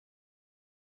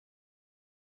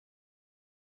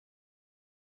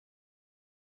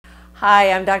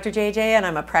Hi, I'm Dr. JJ and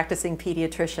I'm a practicing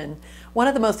pediatrician. One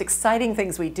of the most exciting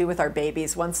things we do with our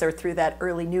babies once they're through that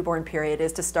early newborn period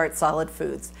is to start solid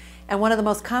foods. And one of the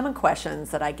most common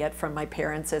questions that I get from my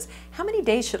parents is, how many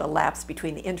days should elapse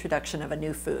between the introduction of a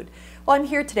new food? Well, I'm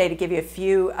here today to give you a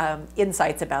few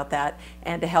insights about that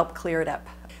and to help clear it up.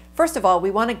 First of all,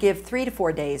 we want to give 3 to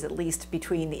 4 days at least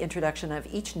between the introduction of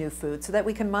each new food so that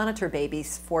we can monitor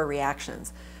babies for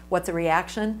reactions. What's a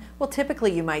reaction? Well,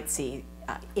 typically you might see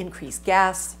increased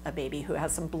gas, a baby who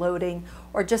has some bloating,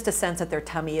 or just a sense that their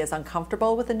tummy is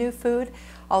uncomfortable with the new food.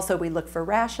 Also, we look for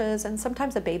rashes, and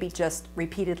sometimes a baby just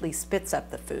repeatedly spits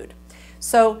up the food.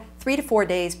 So 3 to 4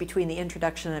 days between the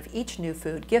introduction of each new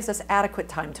food gives us adequate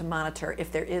time to monitor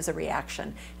if there is a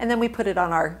reaction, and then we put it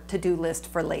on our to-do list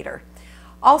for later.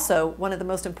 Also, one of the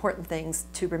most important things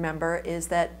to remember is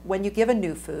that when you give a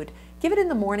new food, give it in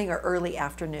the morning or early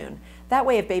afternoon. That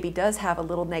way, if baby does have a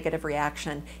little negative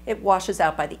reaction, it washes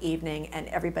out by the evening and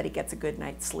everybody gets a good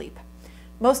night's sleep.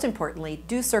 Most importantly,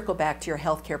 do circle back to your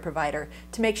healthcare provider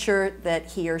to make sure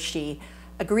that he or she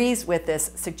agrees with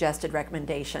this suggested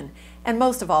recommendation. And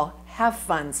most of all, have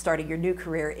fun starting your new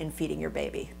career in feeding your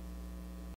baby.